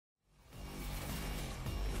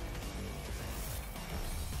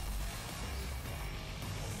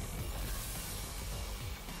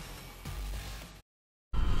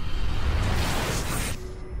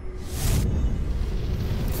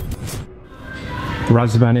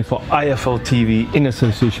Razbani for IFL TV in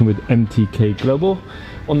association with MTK Global.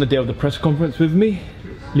 On the day of the press conference with me,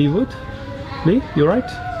 Leigh Wood. Leigh, you alright?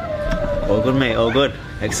 All good, mate, all good.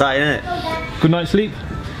 Exciting, isn't it? Good night's sleep?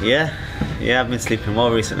 Yeah, I've been sleeping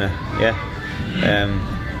well recently, yeah.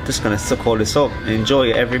 Just gonna suck all this up and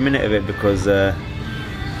enjoy every minute of it because I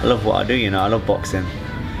love what I do, you know, I love boxing.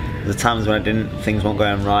 There's times when I didn't, things weren't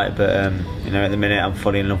going right, but you know, at the minute I'm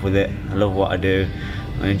fully in love with it. I love what I do.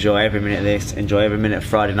 I enjoy every minute of this, enjoy every minute of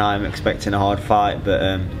Friday night. I'm expecting a hard fight, but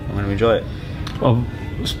I'm going to enjoy it.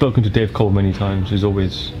 I've spoken to Dave Cole many times. He's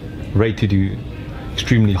always rated you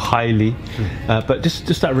extremely highly. But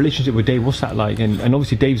just that relationship with Dave, what's that like? And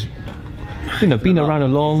obviously Dave's, you know, been around a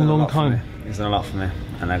long time. He's done a lot for me,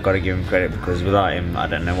 and I've got to give him credit because without him, I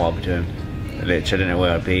don't know what I'd be doing. Literally, I don't know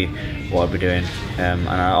where I'd be, what I'd be doing. And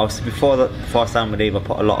obviously before I signed with Dave, I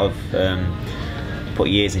put a lot of, put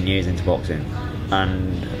years and years into boxing.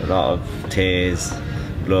 And a lot of tears,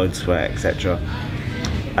 blood, sweat, etc.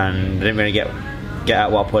 And I didn't really get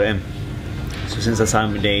out what I put in. So since I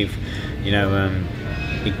signed with Dave, you know,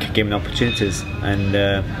 he gave me opportunities and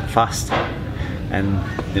fast. And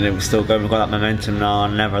you know, we're still going. We've got that momentum now.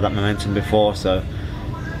 I never had that momentum before. So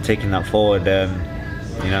taking that forward,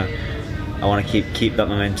 you know, I want to keep that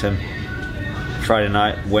momentum. Friday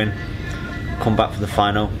night, win. Come back for the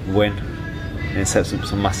final, win, and it sets up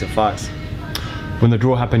some massive fights. When the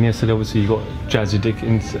draw happened yesterday, obviously you got Jazzy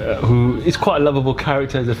Dickens, who is quite a lovable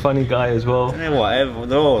character, he's a funny guy as well. You know what?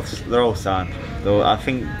 They're all sound. I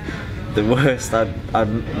think the worst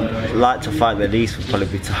I'd like to fight the least would probably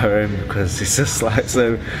be Tyrone because he's just like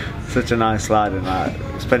such a nice lad and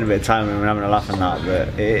like spending a bit of time with him and having a laugh and that.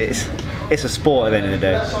 But it's a sport at the end of the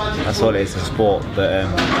day. That's all it is, a sport. But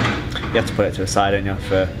you have to put it to a side, don't you,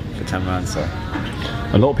 for 10 rounds. So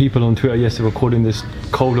a lot of people on Twitter yesterday were calling this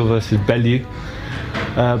Coldwell versus Bellew.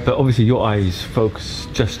 But obviously your eyes focus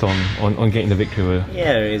just on getting the victory.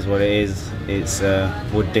 Yeah, it is what it is. It's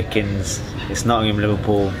Wood Dickens, it's Nottingham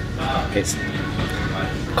Liverpool, it's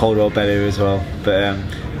Coldwell Bellew as well. But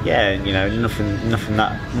yeah, you know, nothing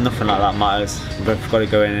like that matters. We've both got to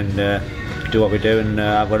go in and do what we do, and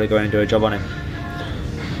I've got to go in and do a job on him.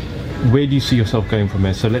 Where do you see yourself going from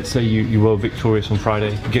here? So let's say you were victorious on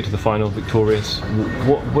Friday, you get to the final victorious.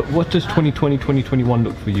 What does 2020, 2021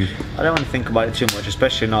 look for you? I don't want to think about it too much,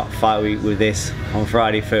 especially not fight week with this on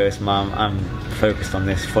Friday first. I'm focused on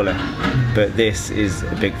this fully, but this is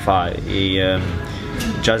a big fight.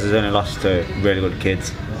 Jazz has only lost to really good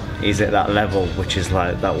kids. He's at that level, which is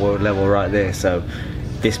like that world level right there. So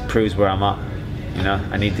this proves where I'm at. You know,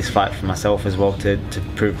 I need this fight for myself as well to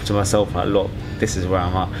prove to myself, like, look, this is where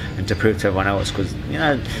I'm at, and to prove to everyone else, because you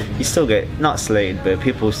know, you still get not slated, but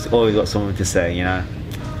people always got something to say. You know,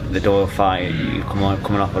 the Doyle fight, you coming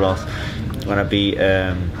off a loss. When I beat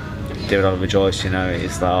David Oliver Joyce, you know,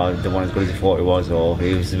 it's like, oh, they weren't as good as he thought he was, or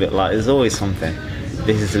he was a bit like. There's always something.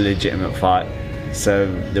 This is a legitimate fight,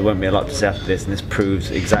 so there won't be a lot to say after this, and this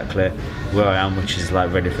proves exactly where I am, which is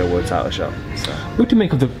like ready for a world title shot. So. What do you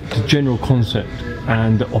make of the general concept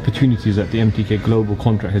and the opportunities that the MTK Global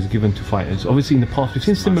contract has given to fighters? Obviously in the past we've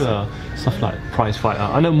seen similar stuff like prize fighter.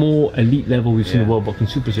 I know more elite level we've seen the World Boxing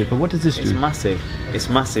Super Series, but what does this do? It's massive. It's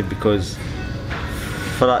massive because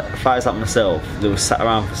for like fighters like myself that were sat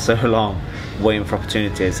around for so long waiting for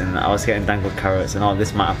opportunities, and I was getting dangled carrots and oh,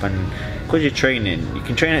 this might happen. Because you're training, you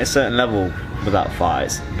can train at a certain level without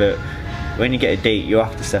fights, but when you get a date you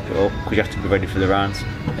have to step it up because you have to be ready for the rounds.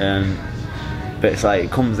 But it's like it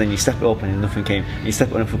comes, then you step it up and nothing came. You step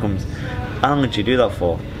it up and nothing comes. How long do you do that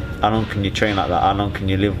for? How long can you train like that? How long can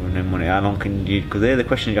you live with no money? How long can you? Because they're the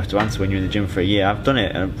questions you have to answer when you're in the gym for a year. I've done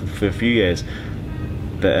it for a few years,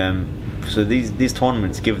 but so these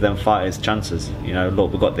tournaments give them fighters chances. You know,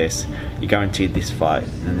 look, we've got this. You're guaranteed this fight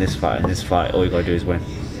and this fight and this fight. All you gotta do is win.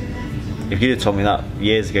 If you'd have told me that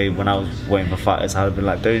years ago when I was waiting for fighters, I'd have been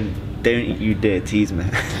like, don't you dare tease me,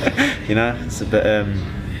 you know. So, but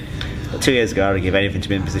 2 years ago, I'd give anything to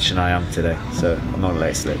be in the position I am today. So I'm not gonna let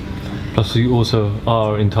it slip. Plus, you also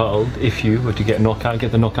are entitled, if you were to get a knockout,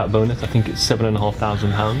 get the knockout bonus. I think it's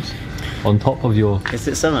 £7,500 on top of your. Is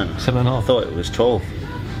it 7? 7.5. I thought it was 12.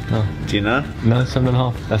 No. Do you know? No,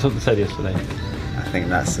 7.5. That's what they said yesterday. I think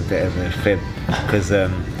that's a bit of a fib because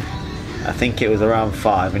I think it was around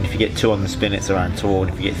 5, and if you get 2 on the spin, it's around 2, and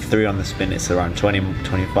if you get 3 on the spin, it's around 20,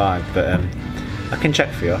 25. But I can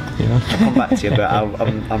check for you. Yeah. I'll come back to you, but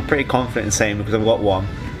I'm pretty confident in saying because I've got 1,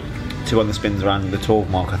 2 on the spins around the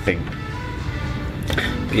 12 mark, I think.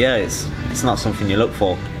 But yeah, it's not something you look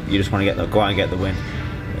for. You just want to go out and get the win.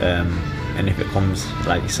 And if it comes,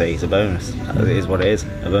 like you say, it's a bonus. It is what it is,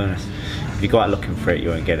 a bonus. If you go out looking for it, you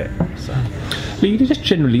won't get it. So. Leigh, just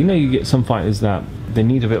generally, you know, you get some fighters that they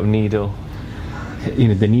need a bit of needle. You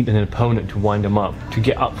know, they need an opponent to wind them up to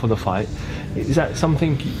get up for the fight. Is that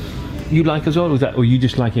something you like as well, or you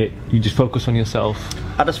just like it? You just focus on yourself?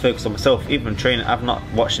 I just focus on myself. Even training, I've not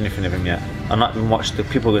watched anything of him yet. I've not even watched the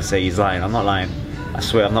people who say he's lying. I'm not lying. I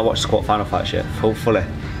swear, I've not watched squat final fights yet, fully.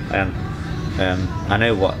 And I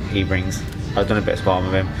know what he brings. I've done a bit of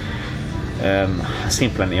sparring with him. I've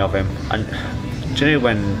seen plenty of him. And do you know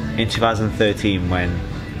when in 2013 when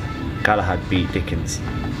Galahad beat Dickens?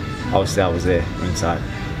 Obviously, I was there ringside.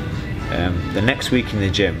 The next week in the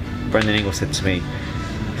gym, Brendan Ingle said to me,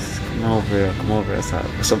 "Come over here, come over here." I was like,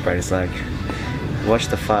 "What's up, Brad?" He's like, "Watch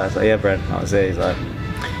the fight." I was like, "Yeah, Brad." I was there. He's like,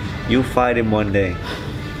 "You'll fight him one day."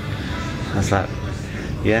 I was like,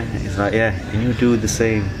 "Yeah." He's like, "Yeah, and you do the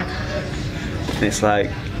same." And it's like,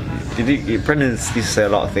 Brendan used to say a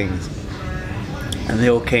lot of things, and they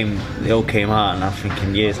all came out. And I'm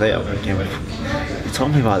thinking years later, I'm thinking, "You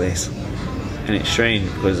told me about this." And it's strange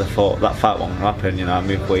because I thought that fight won't happen. You know, I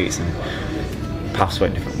moved weights and paths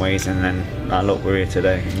went different ways, and then look, we're here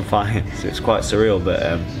today and fighting. So it's quite surreal, but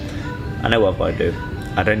I know what I've got to do.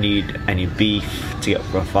 I don't need any beef to get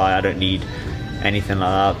for a fight. I don't need anything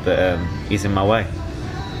like that. But he's in my way.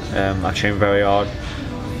 I train very hard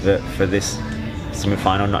for this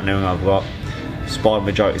semi-final, not knowing what I've got. Sparred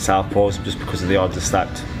majority southpaws just because of the odds are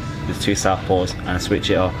stacked. There's 2 southpaws and a switch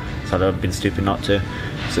hitter, so I've been stupid not to.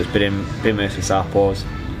 So it's been mostly southpaws.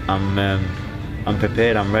 I'm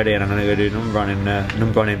prepared, I'm ready, and I'm going to go do number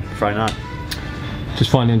on him Friday night.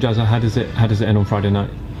 Just finally, Jazza, how does it end on Friday night?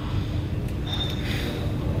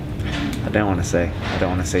 I don't want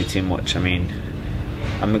to say too much. I mean,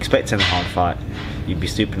 I'm expecting a hard fight. You'd be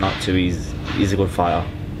stupid not to. He's a good fighter.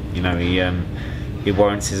 You know, he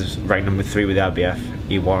warrants his rank number 3 with the IBF.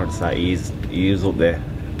 He warrants that. He's up there.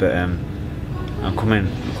 But I'm coming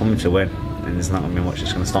to win, and there's not going to be much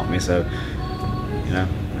that's going to stop me. So, you know,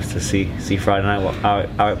 let's just see Friday night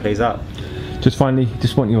how it plays out. Just finally,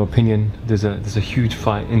 just want your opinion. There's a huge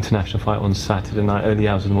fight, international fight on Saturday night, early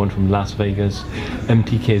hours in the morning from Las Vegas.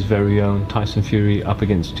 MTK's very own Tyson Fury up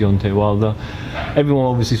against Deontay Wilder. Everyone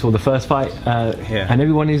obviously saw the first fight, and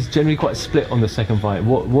everyone is generally quite split on the second fight.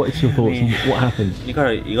 What is your thoughts? What happened? You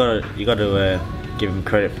gotta give him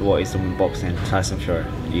credit for what he's done with boxing. Tyson Fury,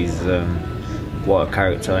 he's what a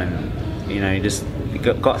character, and you know he's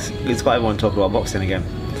got everyone talking about boxing again.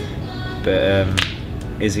 But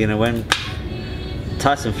is he gonna win?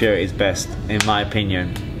 Tyson Fury is best, in my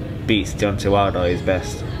opinion. Beats Deontay Wilder is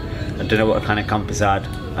best. I don't know what kind of camp he's had.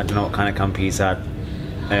 I don't know what kind of camp he's had.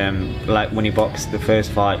 Like when he boxed the first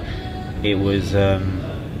fight, it was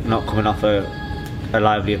not coming off a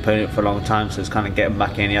lively opponent for a long time, so it's kind of getting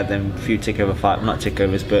back in. He had them few takeover fights, not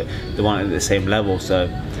takeovers, but they weren't at the same level. So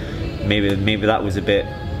maybe that was a bit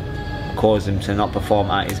caused him to not perform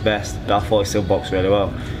at his best. But I thought he still boxed really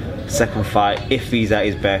well. Second fight, if he's at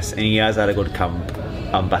his best and he has had a good camp,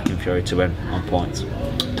 I'm backing Fury to win on points.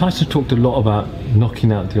 Tyson talked a lot about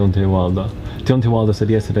knocking out Deontay Wilder. Deontay Wilder said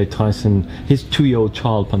yesterday Tyson, his 2-year-old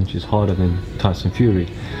child punches harder than Tyson Fury.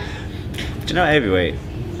 Do you know, heavyweight,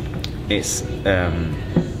 it's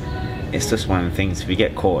just one of the things. If you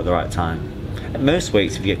get caught at the right time, at most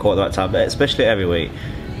weights if you get caught at the right time, but especially at heavyweight,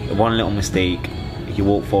 one little mistake, you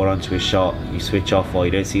walk forward onto a shot, you switch off, or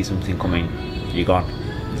you don't see something coming, you're gone.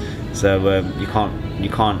 So you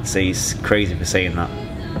can't say he's crazy for saying that.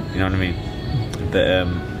 You know what I mean?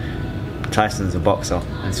 But Tyson's a boxer,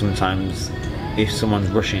 and sometimes if someone's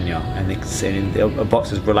rushing you and a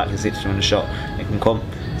boxer's relaxed and on a shot, it can come.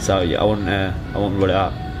 So yeah, I won't rule it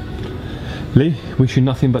out. Leigh, wish you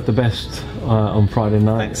nothing but the best on Friday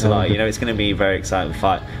night. Thanks a lot. You know, it's going to be a very exciting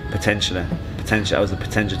fight. Potentially, that was the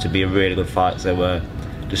potential to be a really good fight. So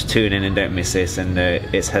just tune in and don't miss this. And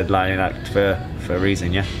it's headlining act for a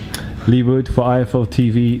reason, yeah. Leigh Wood for IFL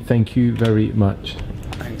TV. Thank you very much.